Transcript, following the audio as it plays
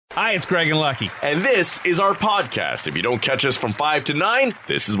Hi, it's Greg and Lucky. And this is our podcast. If you don't catch us from 5 to 9,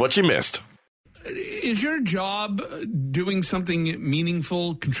 this is what you missed. Is your job doing something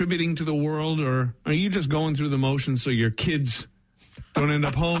meaningful, contributing to the world, or are you just going through the motions so your kids don't end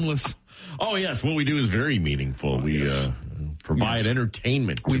up homeless? Oh, yes. What we do is very meaningful. We provide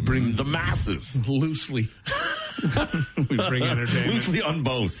entertainment. We bring the masses. Loosely. We bring entertainment. Loosely on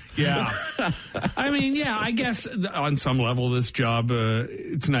both. Yeah. I mean, yeah, I guess on some level this job,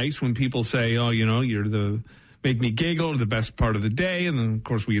 it's nice when people say, oh, you know, you're the make me giggle, the best part of the day. And then, of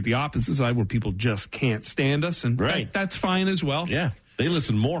course, we get the opposite side where people just can't stand us. And right. That's fine as well. Yeah. They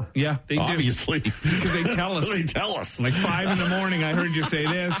listen more. Yeah, they do. Obviously. Because they tell us. They tell us. Like 5 in the morning, I heard you say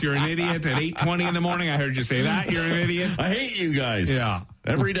this. You're an idiot. At 8:20 in the morning, I heard you say that. You're an idiot. I hate you guys. Yeah.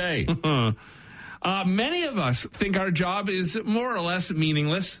 Every day. Many of us think our job is more or less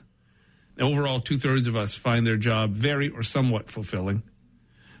meaningless. Overall, 2/3 of us find their job very or somewhat fulfilling.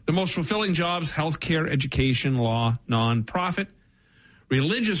 The most fulfilling jobs, healthcare, education, law, nonprofit,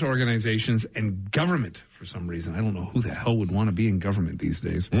 religious organizations, and government for some reason. I don't know who the hell would want to be in government these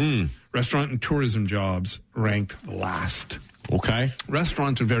days. Restaurant and tourism jobs ranked last. Okay.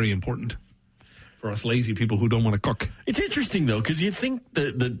 Restaurants are very important for us lazy people who don't want to cook. It's interesting, though, because you think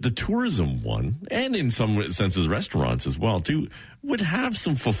the tourism one, and in some senses restaurants as well, too, would have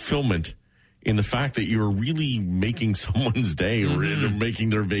some fulfillment in the fact that you're really making someone's day or making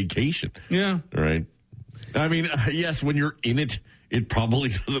their vacation. Yeah. Right? I mean, yes, when you're in it, it probably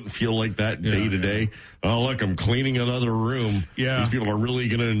doesn't feel like that day to day. Oh, look, I'm cleaning another room. Yeah. These people are really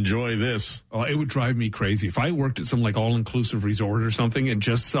going to enjoy this. Oh, it would drive me crazy. If I worked at some like all-inclusive resort or something and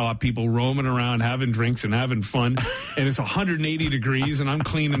just saw people roaming around having drinks and having fun, and it's 180 degrees and I'm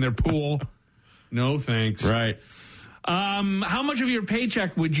cleaning their pool. No, thanks. Right. How much of your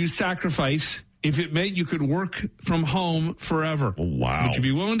paycheck would you sacrifice if it meant you could work from home forever? Wow. Would you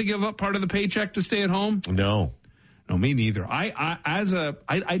be willing to give up part of the paycheck to stay at home? No. No, me neither.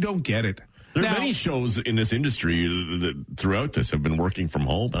 I don't get it. There are many shows in this industry that throughout this have been working from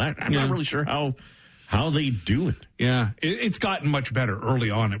home, and I'm not really sure how they do it. Yeah, it's gotten much better.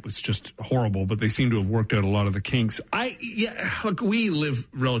 Early on, it was just horrible, but they seem to have worked out a lot of the kinks. Look, we live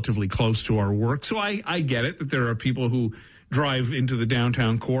relatively close to our work, so I get it that there are people who drive into the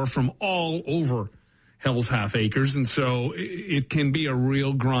downtown core from all over Hell's Half Acres, and so it can be a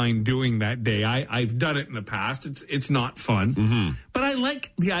real grind doing that day. I've done it in the past. It's not fun, but I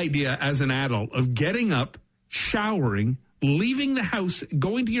like the idea as an adult of getting up, showering, leaving the house,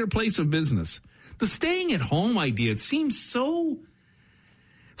 going to your place of business. The staying at home idea, it seems so...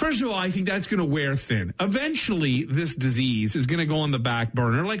 First of all, I think that's going to wear thin. Eventually, this disease is going to go on the back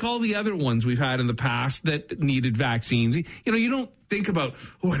burner, like all the other ones we've had in the past that needed vaccines. You know, you don't think about,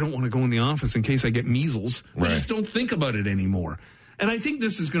 I don't want to go in the office in case I get measles. We just don't think about it anymore. And I think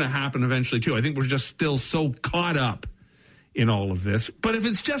this is going to happen eventually, too. I think we're just still so caught up in all of this. But if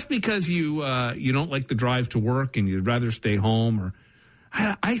it's just because you don't like the drive to work and you'd rather stay home, or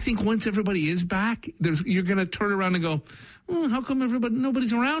I think once everybody is back, you're going to turn around and go, how come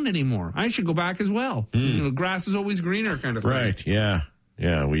nobody's around anymore? I should go back as well. You know, grass is always greener kind of thing. Right, yeah.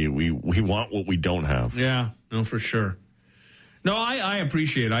 Yeah, we want what we don't have. Yeah, no, for sure. No, I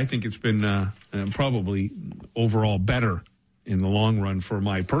appreciate it. I think it's been probably overall better in the long run for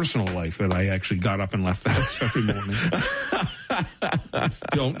my personal life that I actually got up and left the house every morning.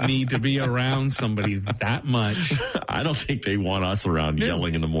 Don't need to be around somebody that much. I don't think they want us around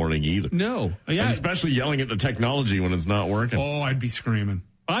yelling in the morning either. No. Yeah. And especially yelling at the technology when it's not working. Oh, I'd be screaming.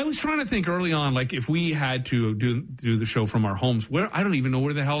 I was trying to think early on, like if we had to do the show from our homes, I don't even know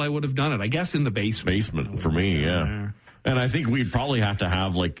where the hell I would have done it. I guess in the basement. Basement for me, yeah. And I think we'd probably have to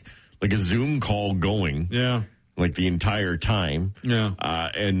have like a Zoom call going. Yeah. Like the entire time. Yeah.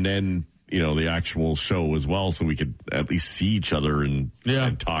 And then, the actual show as well, so we could at least see each other and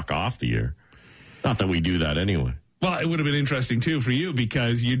talk off the air. Not that we do that anyway. Well, it would have been interesting, too, for you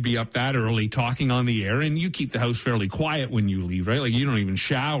because you'd be up that early talking on the air, and you keep the house fairly quiet when you leave, right? Like, you don't even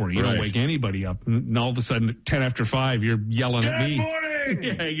shower. You don't wake anybody up. And all of a sudden, at 10 after 5, you're yelling at me. Good morning!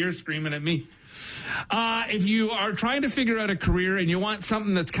 Yeah, you're screaming at me. If you are trying to figure out a career and you want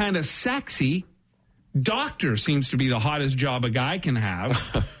something that's kind of sexy, doctor seems to be the hottest job a guy can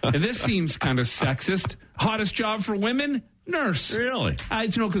have. And this seems kind of sexist. Hottest job for women? Nurse. Really?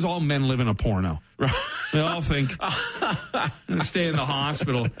 Because all men live in a porno. They all think, I'm going to stay in the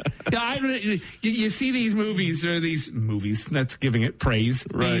hospital. Yeah, you see these movies, that's giving it praise.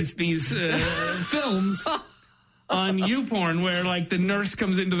 Right. These films on YouPorn where like the nurse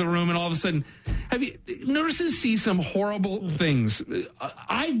comes into the room and all of a sudden, nurses see some horrible things.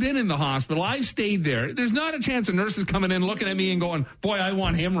 I've been in the hospital. I've stayed there. There's not a chance a nurse is coming in looking at me and going, boy, I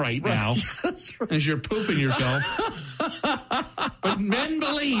want him right now. That's right. As you're pooping yourself. But men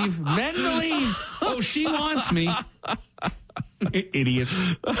believe, oh, she wants me. Idiots.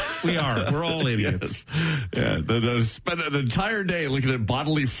 We are. We're all idiots. Yes. Yeah, spend an entire day looking at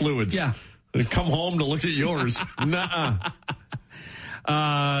bodily fluids. Yeah. And come home to look at yours. Nuh-uh.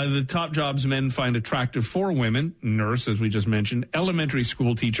 The top jobs men find attractive for women: nurse, as we just mentioned, elementary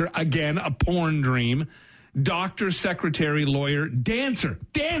school teacher, again, a porn dream, doctor, secretary, lawyer, dancer.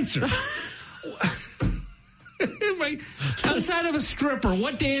 Outside of a stripper,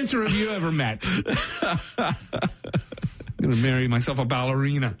 what dancer have you ever met? I'm going to marry myself a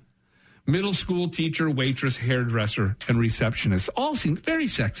ballerina. Middle school teacher, waitress, hairdresser, and receptionist. All seem very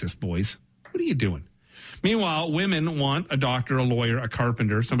sexist, boys. What are you doing? Meanwhile, women want a doctor, a lawyer, a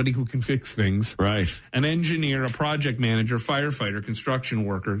carpenter, somebody who can fix things. Right. An engineer, a project manager, firefighter, construction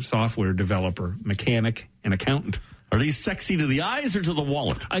worker, software developer, mechanic, and accountant. Are these sexy to the eyes or to the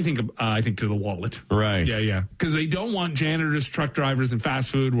wallet? I think to the wallet. Right. Yeah. Because they don't want janitors, truck drivers, and fast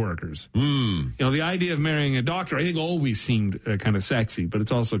food workers. You know, the idea of marrying a doctor, I think, always seemed kind of sexy, but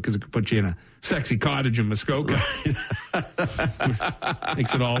it's also because it could put you in a sexy cottage in Muskoka.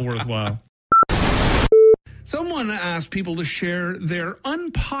 Makes it all worthwhile. Someone asked people to share their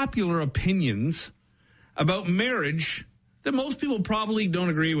unpopular opinions about marriage that most people probably don't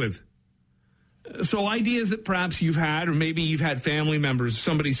agree with. So ideas that perhaps you've had, or maybe you've had family members,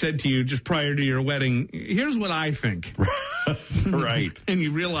 somebody said to you just prior to your wedding, here's what I think. Right. And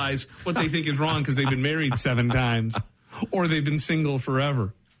you realize what they think is wrong because they've been married 7 times or they've been single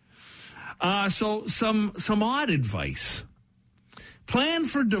forever. So some odd advice. Plan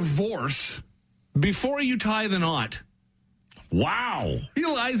for divorce before you tie the knot. Wow.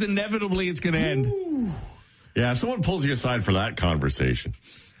 Realize inevitably it's going to end. Ooh. Yeah, if someone pulls you aside for that conversation.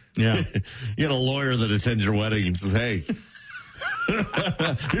 Yeah. You get a lawyer that attends your wedding and says, hey,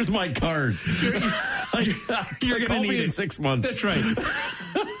 here's my card. You're going to need it in 6 months. That's right.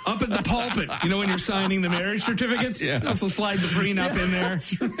 Up at the pulpit, you know, when you're signing the marriage certificates, yeah. Also slide the prenup in there.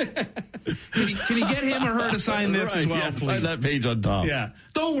 Can you get him or her to sign this as well, please? Sign that page on top. Yeah.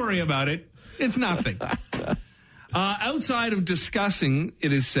 Don't worry about it. It's nothing. Outside of discussing,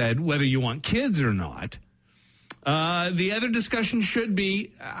 it is said, whether you want kids or not, the other discussion should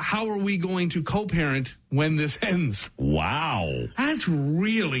be, how are we going to co-parent when this ends? Wow. That's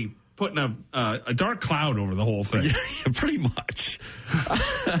really putting a dark cloud over the whole thing. Yeah, pretty much.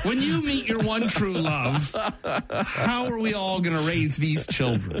 When you meet your one true love, how are we all going to raise these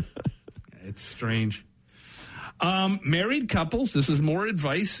children? It's strange. Married couples, this is more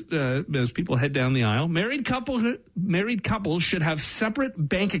advice as people head down the aisle. Married couples should have separate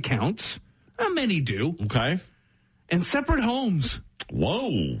bank accounts. Many do. Okay. And separate homes.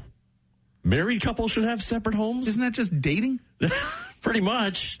 Whoa. Married couples should have separate homes? Isn't that just dating? Pretty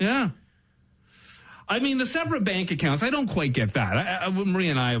much. Yeah. I mean, the separate bank accounts, I don't quite get that.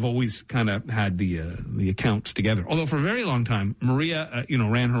 Maria and I have always kind of had the accounts together. Although for a very long time, Maria,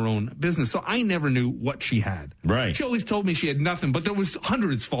 ran her own business, so I never knew what she had. Right. She always told me she had nothing, but there was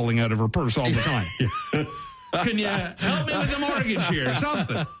hundreds falling out of her purse all the time. Can you help me with the mortgage here?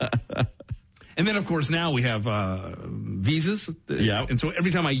 Something. And then, of course, now we have visas. Yeah. And so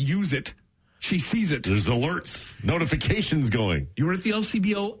every time I use it, she sees it. There's alerts, notifications going. You were at the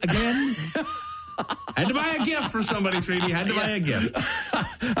LCBO again? Had to buy a gift for somebody, sweetie. Had to buy a gift.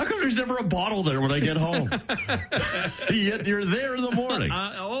 How come there's never a bottle there when I get home? Yet you're there in the morning.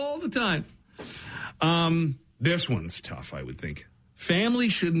 All the time. This one's tough, I would think. Family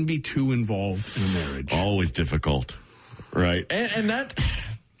shouldn't be too involved in a marriage. Always difficult. Right. And that,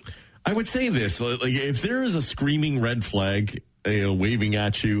 I would say this, like if there is a screaming red flag waving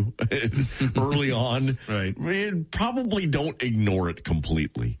at you early on, right, probably don't ignore it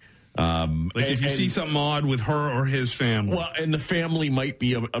completely. If you see something odd with her or his family. Well, and the family might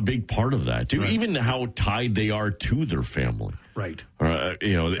be a big part of that too. Right. Even how tied they are to their family. Right.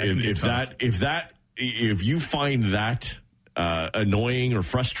 If you find that annoying or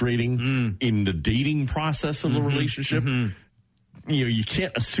frustrating in the dating process of the relationship, you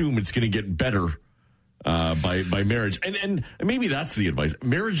can't assume it's going to get better by marriage. And maybe that's the advice.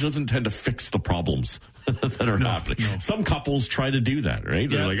 Marriage doesn't tend to fix the problems that are happening. No. Some couples try to do that, right?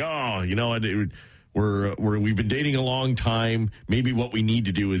 They're like, oh, you know what? We've been dating a long time. Maybe what we need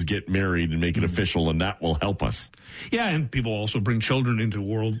to do is get married and make it official, and that will help us. Yeah, and people also bring children into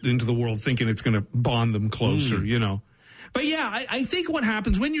the world thinking it's going to bond them closer, But yeah, I think what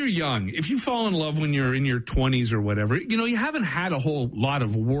happens when you're young, if you fall in love when you're in your 20s or whatever, you haven't had a whole lot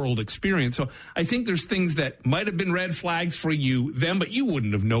of world experience. So I think there's things that might have been red flags for you then, but you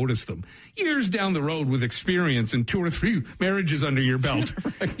wouldn't have noticed them. Years down the road with experience and 2 or 3 marriages under your belt,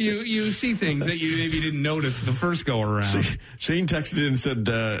 you see things that you maybe didn't notice the first go around. Shane texted in and said,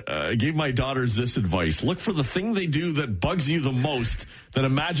 I gave my daughters this advice. Look for the thing they do that bugs you the most, then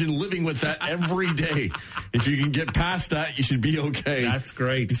imagine living with that every day. If you can get past that, you should be okay. That's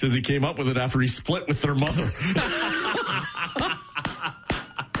great. He says he came up with it after he split with their mother.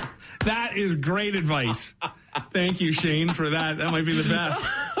 That is great advice. Thank you, Shane, for that. That might be the best.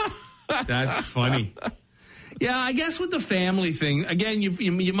 That's funny. Yeah, I guess with the family thing, again,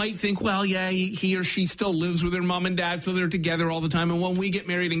 you might think, well, yeah, he or she still lives with their mom and dad, so they're together all the time. And when we get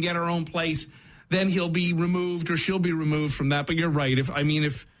married and get our own place, then he'll be removed or she'll be removed from that. But you're right.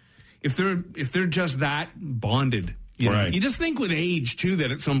 If they're just that bonded, right. You just think with age too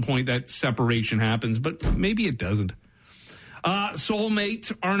that at some point that separation happens, but maybe it doesn't.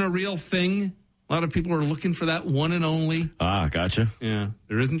 Soulmates aren't a real thing. A lot of people are looking for that one and only. Ah, gotcha. Yeah,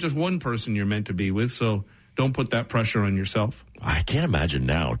 there isn't just one person you're meant to be with, so don't put that pressure on yourself. I can't imagine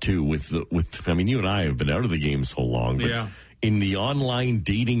now too. With you and I have been out of the game so long, but in the online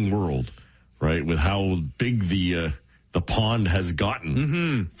dating world, right, with how big the pond has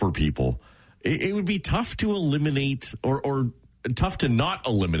gotten for people, it would be tough to eliminate or tough to not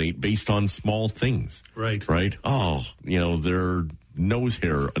eliminate based on small things. Right. Right? Oh, their nose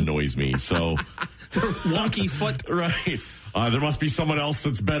hair annoys me, so... Wonky foot. Right. There must be someone else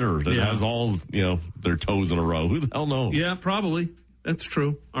that's better that has all, their toes in a row. Who the hell knows? Yeah, probably. That's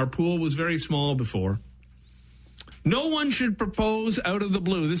true. Our pool was very small before. No one should propose out of the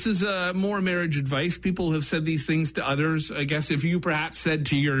blue. This is more marriage advice. People have said these things to others. I guess if you perhaps said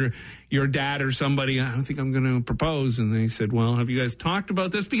to your dad or somebody, I don't think I'm going to propose, and they said, well, have you guys talked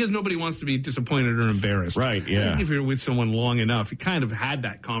about this? Because nobody wants to be disappointed or embarrassed. Right, yeah. I think if you're with someone long enough, you kind of had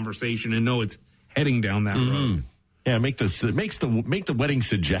that conversation and know it's heading down that road. Yeah, make the wedding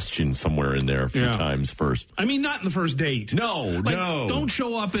suggestion somewhere in there a few times first. I mean, not in the first date. No. Don't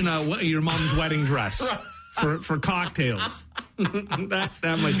show up in your mom's wedding dress. For cocktails. that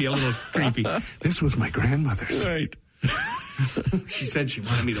might be a little creepy. This was my grandmother's. Right. She said she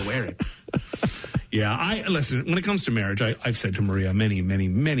wanted me to wear it. Yeah, listen, when it comes to marriage, I've said to Maria many, many,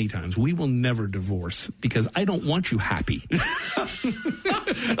 many times, we will never divorce because I don't want you happy.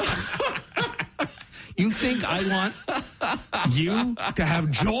 You think I want you to have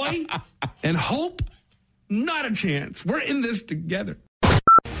joy and hope? Not a chance. We're in this together.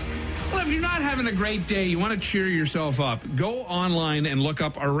 Well, if you're not having a great day, you want to cheer yourself up, go online and look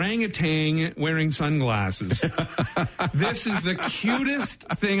up orangutan wearing sunglasses. This is the cutest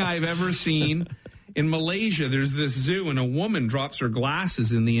thing I've ever seen. In Malaysia, there's this zoo, and a woman drops her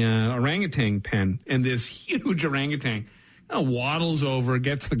glasses in the orangutan pen, and this huge orangutan waddles over,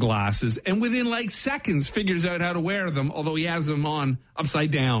 gets the glasses, and within seconds figures out how to wear them, although he has them on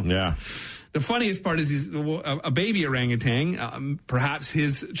upside down. Yeah. The funniest part is he's a baby orangutan, perhaps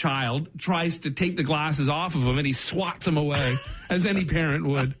his child, tries to take the glasses off of him, and he swats them away, as any parent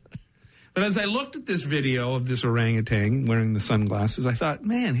would. But as I looked at this video of this orangutan wearing the sunglasses, I thought,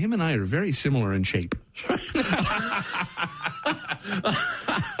 man, him and I are very similar in shape.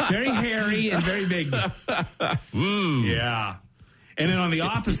 Very hairy and very big. Yeah. And then on the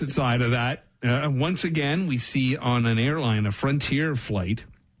opposite side of that, once again, we see on an airline, a Frontier flight,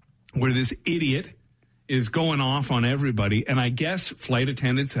 where this idiot is going off on everybody. And I guess flight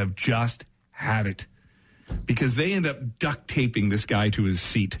attendants have just had it because they end up duct taping this guy to his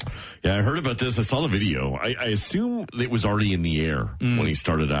seat. Yeah, I heard about this. I saw the video. I assume it was already in the air when he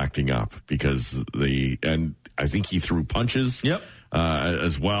started acting up because and I think he threw punches. Yep.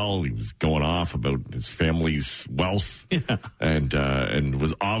 As well. He was going off about his family's wealth and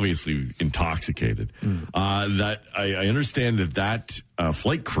was obviously intoxicated. That I understand that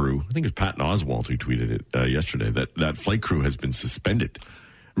flight crew, I think it was Patton Oswalt who tweeted it yesterday, that flight crew has been suspended.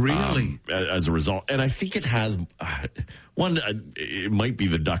 Really? As a result. And I think it has, it might be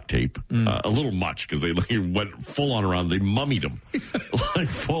the duct tape, a little much because they went full on around, they mummied him,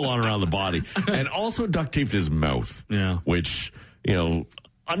 full on around the body. And also duct taped his mouth, which...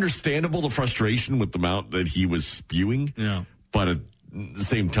 understandable the frustration with the amount that he was spewing, but at the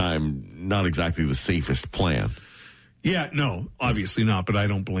same time, not exactly the safest plan. Yeah, no, obviously not, but I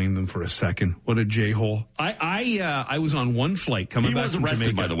don't blame them for a second. What a J-hole. I was on one flight coming back from Jamaica. He was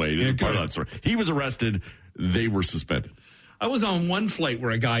arrested, by the way. This is part of that story. He was arrested. They were suspended. I was on one flight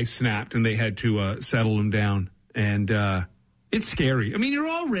where a guy snapped and they had to settle him down. And It's scary. I mean, you're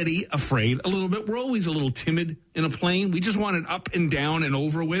already afraid a little bit. We're always a little timid in a plane. We just want it up and down and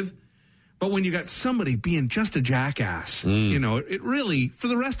over with. But when you got somebody being just a jackass, it really, for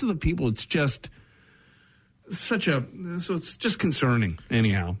the rest of the people, it's just so it's just concerning.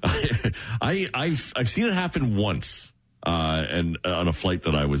 Anyhow, I've seen it happen once, and on a flight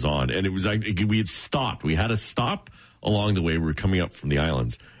that I was on, and it was we had stopped. We had a stop along the way. We were coming up from the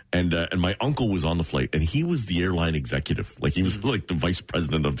islands. And my uncle was on the flight, and he was the airline executive. Like, he was like the vice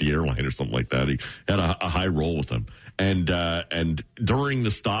president of the airline or something like that. He had a high role with them. And during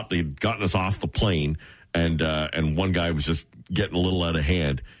the stop, they'd gotten us off the plane, and one guy was just getting a little out of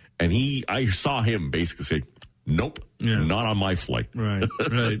hand. And I saw him basically say, "Nope, not on my flight." Right.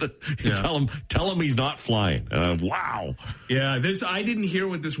 Yeah. Tell him he's not flying. Wow. Yeah, I didn't hear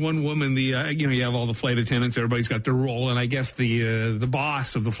what this one woman. You have all the flight attendants. Everybody's got their role, and I guess the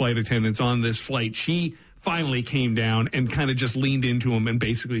boss of the flight attendants on this flight, she finally came down and kind of just leaned into him and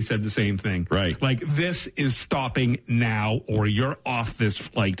basically said the same thing. Right. Like, this is stopping now, or you're off this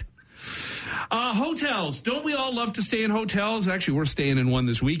flight. Hotels. Don't we all love to stay in hotels? Actually, we're staying in one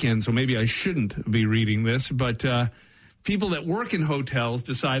this weekend, so maybe I shouldn't be reading this. But people that work in hotels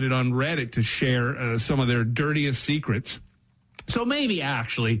decided on Reddit to share some of their dirtiest secrets. So maybe,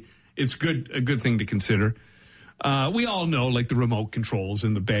 actually, it's a good thing to consider. We all know, like, the remote controls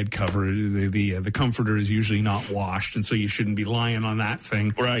and the bed cover, the comforter is usually not washed, and so you shouldn't be lying on that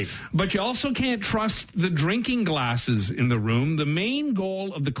thing. Right. But you also can't trust the drinking glasses in the room. The main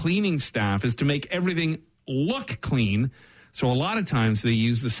goal of the cleaning staff is to make everything look clean, so a lot of times they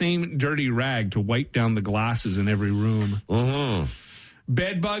use the same dirty rag to wipe down the glasses in every room. Uh-huh.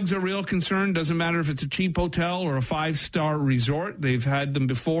 Bed bugs are a real concern. Doesn't matter if it's a cheap hotel or a 5-star resort. They've had them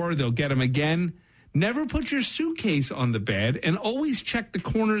before. They'll get them again. Never put your suitcase on the bed, and always check the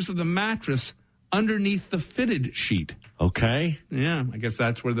corners of the mattress underneath the fitted sheet. Okay. Yeah, I guess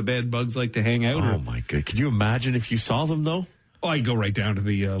that's where the bed bugs like to hang out. Oh, my God. Could you imagine if you saw them, though? Oh, I'd go right down to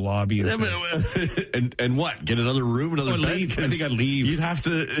the lobby. And what? Get another room, another bed? Leave. I think I'd leave. You'd have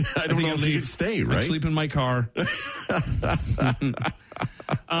to, I don't know if you could stay, right? I'd sleep in my car.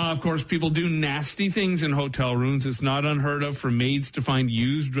 Of course, people do nasty things in hotel rooms. It's not unheard of for maids to find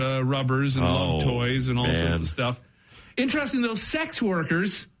used rubbers and love toys and all sorts of stuff. Interesting, though, sex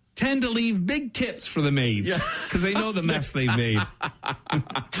workers tend to leave big tips for the maids because they know the mess they've made.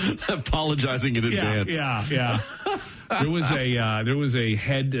 Apologizing in advance. Yeah. There was a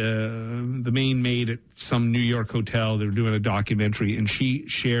head, the main maid at some New York hotel. They were doing a documentary, and she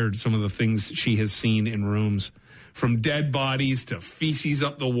shared some of the things she has seen in rooms, from dead bodies to feces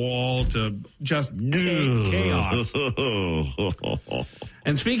up the wall to just chaos.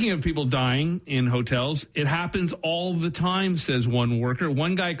 And speaking of people dying in hotels, it happens all the time, says one worker.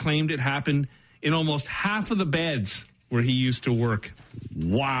 One guy claimed it happened in almost half of the beds where he used to work.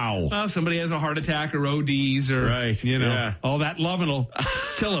 Wow. Well, somebody has a heart attack or ODs or, all that loving will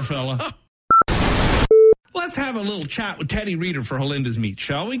kill a fella. Let's have a little chat with Teddy Reader for Helinda's Meat,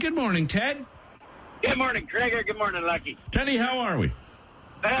 shall we? Good morning, Ted. Good morning, Gregor. Good morning, Lucky. Teddy, how are we?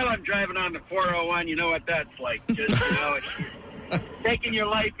 Well, I'm driving on the 401. You know what that's like. Just, taking your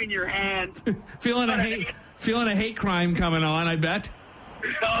life in your hands. Feeling a hate crime coming on, I bet.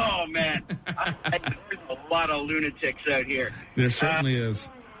 Oh, man. There's a lot of lunatics out here. There certainly is.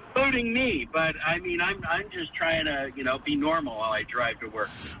 Including me, but I mean, I'm just trying to, be normal while I drive to work.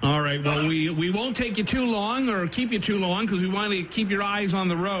 All right, well, we won't take you too long or keep you too long because we want to keep your eyes on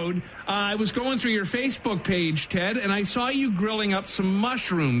the road. I was going through your Facebook page, Ted, and I saw you grilling up some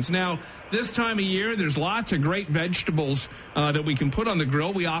mushrooms. Now, this time of year, there's lots of great vegetables that we can put on the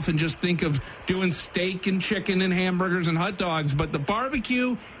grill. We often just think of doing steak and chicken and hamburgers and hot dogs, but the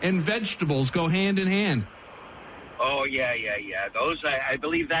barbecue and vegetables go hand in hand. Oh, yeah. Those, I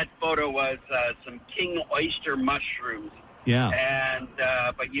believe that photo was some king oyster mushrooms. Yeah. And,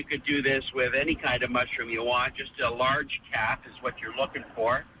 but you could do this with any kind of mushroom you want. Just a large calf is what you're looking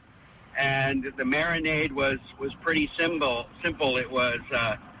for. And the marinade was pretty simple. It was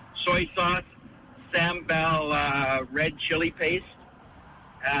soy sauce, Sambal red chili paste,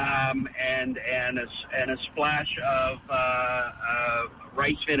 and a splash of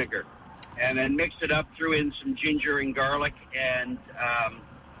rice vinegar. And then mixed it up, threw in some ginger and garlic and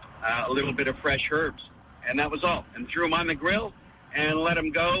a little bit of fresh herbs. And that was all. And threw them on the grill and let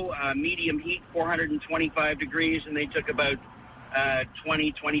them go. Medium heat, 425 degrees, and they took about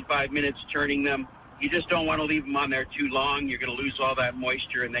 20-25 minutes turning them. You just don't want to leave them on there too long. You're going to lose all that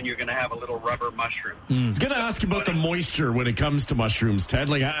moisture, and then you're going to have a little rubber mushroom. I was going to ask you about the moisture when it comes to mushrooms, Ted.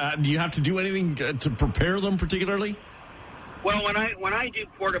 Like, do you have to do anything to prepare them particularly? Well, when I do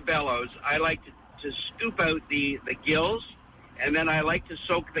portobellos, I like to scoop out the gills and then I like to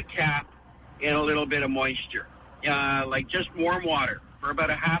soak the cap in a little bit of moisture, like just warm water for about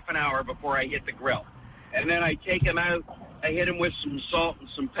a half an hour before I hit the grill. And then I take them out, I hit them with some salt and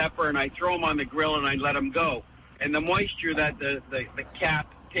some pepper, and I throw them on the grill and I let them go. And the moisture that the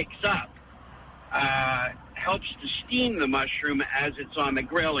cap picks up helps to steam the mushroom as it's on the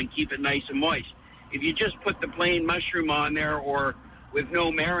grill and keep it nice and moist. If you just put the plain mushroom on there or with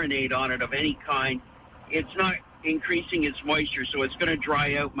no marinade on it of any kind, it's not increasing its moisture, so it's going to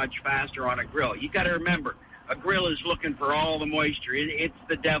dry out much faster on a grill. You got to remember, a grill is looking for all the moisture. It's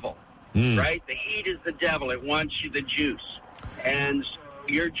the devil, right? The heat is the devil. It wants you the juice, and so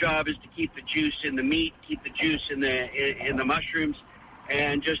your job is to keep the juice in the meat, keep the juice in the mushrooms,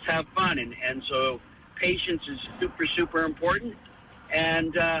 and just have fun. And so patience is super, super important,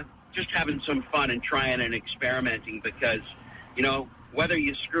 and just having some fun and trying and experimenting, because, you know, whether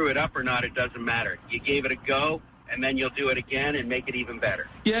you screw it up or not, it doesn't matter. You gave it a go, and then you'll do it again and make it even better.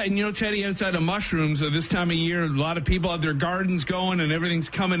 Yeah, and, you know, Teddy, outside of mushrooms, this time of year, a lot of people have their gardens going, and everything's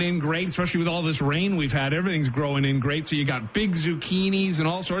coming in great, especially with all this rain we've had. Everything's growing in great, so you got big zucchinis and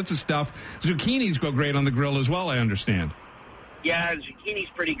all sorts of stuff. Zucchinis go great on the grill as well, I understand. Yeah, zucchini's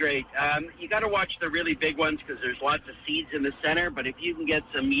pretty great. You got to watch the really big ones because there's lots of seeds in the center, but if you can get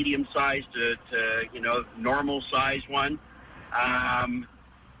some medium-sized to you know, normal-sized one,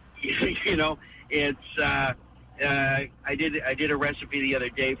 you know, it's... I did a recipe the other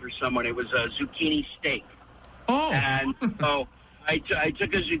day for someone. It was a zucchini steak. Oh. And so I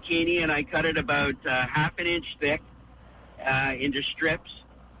took a zucchini and I cut it about half an inch thick into strips,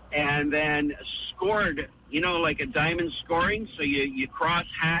 and then scored, you know, like a diamond scoring. So you cross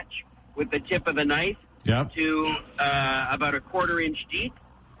hatch with the tip of the knife to about a 1/4 inch deep.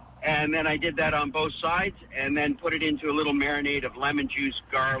 And then I did that on both sides, and then put it into a little marinade of lemon juice,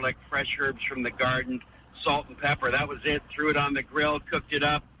 garlic, fresh herbs from the garden, salt and pepper. That was it. Threw it on the grill, cooked it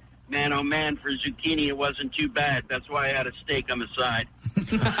up. Man, oh man, for zucchini, it wasn't too bad. That's why I had a steak on the side.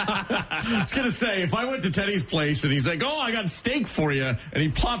 I was going to say, if I went to Teddy's place and he's like, oh, I got steak for you, and he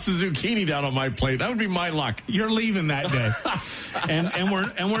plops a zucchini down on my plate, that would be my luck. You're leaving that day. and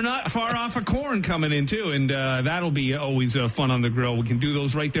we're not far off of corn coming in, too, and that'll be always fun on the grill. We can do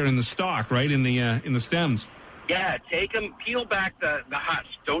those right there in the stalk, right, in the stems. Yeah, take them, peel back the husk.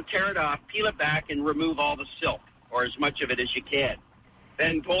 Don't tear it off. Peel it back and remove all the silk, or as much of it as you can.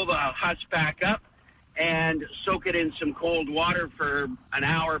 Then pull the husk back up and soak it in some cold water for an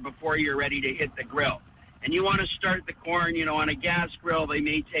hour before you're ready to hit the grill. And you want to start the corn, you know, on a gas grill. They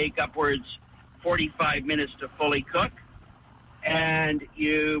may take upwards 45 minutes to fully cook. And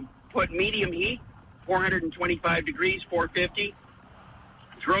you put medium heat, 425 degrees, 450.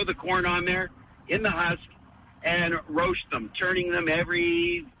 Throw the corn on there in the husk and roast them, turning them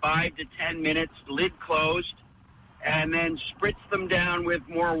every 5 to 10 minutes, lid closed, and then spritz them down with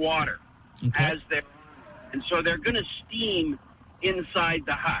more water as they're... And so they're going to steam inside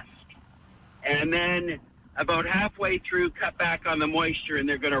the husk. And then about halfway through, cut back on the moisture, and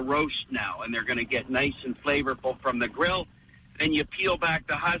they're going to roast now, and they're going to get nice and flavorful from the grill. Then you peel back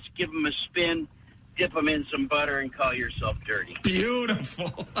the husk, give them a spin, dip them in some butter, and call yourself dirty.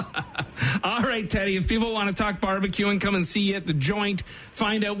 Beautiful. All right, Teddy, if people want to talk barbecuing, come and see you at The Joint.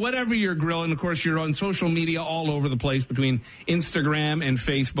 Find out whatever you're grilling. Of course, you're on social media all over the place between Instagram and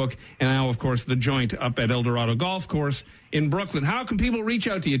Facebook. And now, of course, The Joint up at El Dorado Golf Course in Brooklyn. How can people reach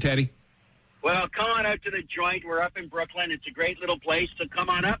out to you, Teddy? Well, come on out to The Joint. We're up in Brooklyn. It's a great little place, so come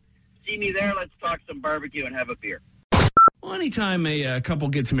on up. See me there. Let's talk some barbecue and have a beer. Well, anytime a couple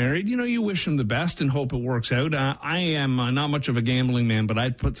gets married, you know, you wish them the best and hope it works out. I am not much of a gambling man, but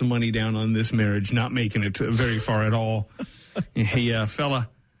I'd put some money down on this marriage, not making it very far at all. A fella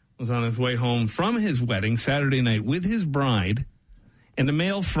was on his way home from his wedding Saturday night with his bride and a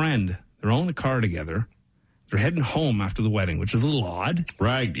male friend. They're all in a car together. They're heading home after the wedding, which is a little odd.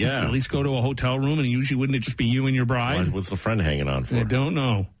 Right, yeah. At least go to a hotel room, and usually wouldn't it just be you and your bride? What's the friend hanging on for? I don't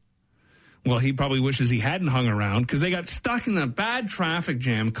know. Well, he probably wishes he hadn't hung around because they got stuck in a bad traffic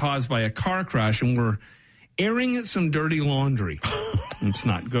jam caused by a car crash and were airing some dirty laundry. It's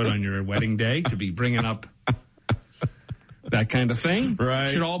not good on your wedding day to be bringing up that kind of thing. Right.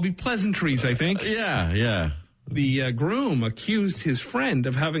 Should all be pleasantries, I think. Yeah. The groom accused his friend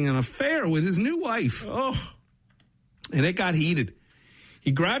of having an affair with his new wife. Oh. And it got heated.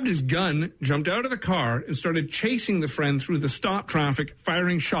 He grabbed his gun, jumped out of the car, and started chasing the friend through the stop traffic,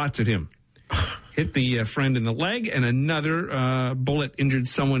 firing shots at him. Hit the friend in the leg, and another bullet injured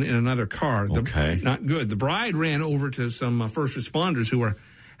someone in another car. Not good. The bride ran over to some first responders who were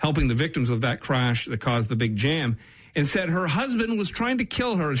helping the victims of that crash that caused the big jam and said her husband was trying to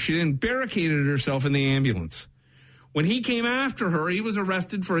kill her. She then barricaded herself in the ambulance. When he came after her, he was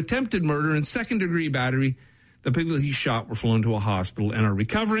arrested for attempted murder and second-degree battery. The people he shot were flown to a hospital and are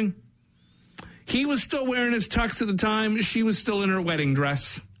recovering. He was still wearing his tux at the time. She was still in her wedding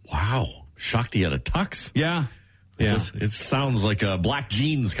dress. Wow. Shocked he had a tux. Yeah. Yeah. It sounds like a black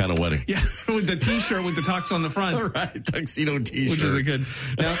jeans kind of wedding. Yeah, with the T-shirt with the tux on the front. All right, tuxedo T-shirt. Which is a good...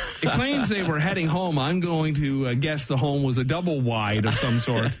 Now, it claims they were heading home. I'm going to guess the home was a double wide of some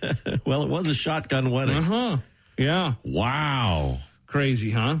sort. Well, it was a shotgun wedding. Uh-huh. Yeah. Wow. Crazy,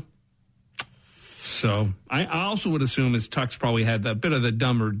 huh? So I also would assume his tux probably had a bit of the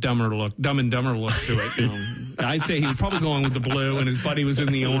dumb and dumber look to it. You know? I'd say he was probably going with the blue, and his buddy was in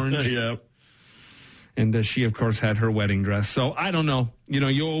the orange. Yeah. And she, of course, had her wedding dress. So I don't know. You know,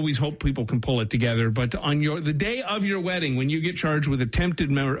 you always hope people can pull it together. But on the day of your wedding, when you get charged with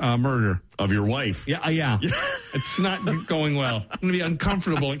attempted murder of your wife, yeah, it's not going well. It's going to be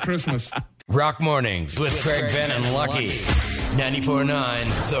uncomfortable at Christmas. Rock Mornings with Craig Venn and Lucky.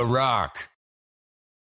 94.9 The Rock.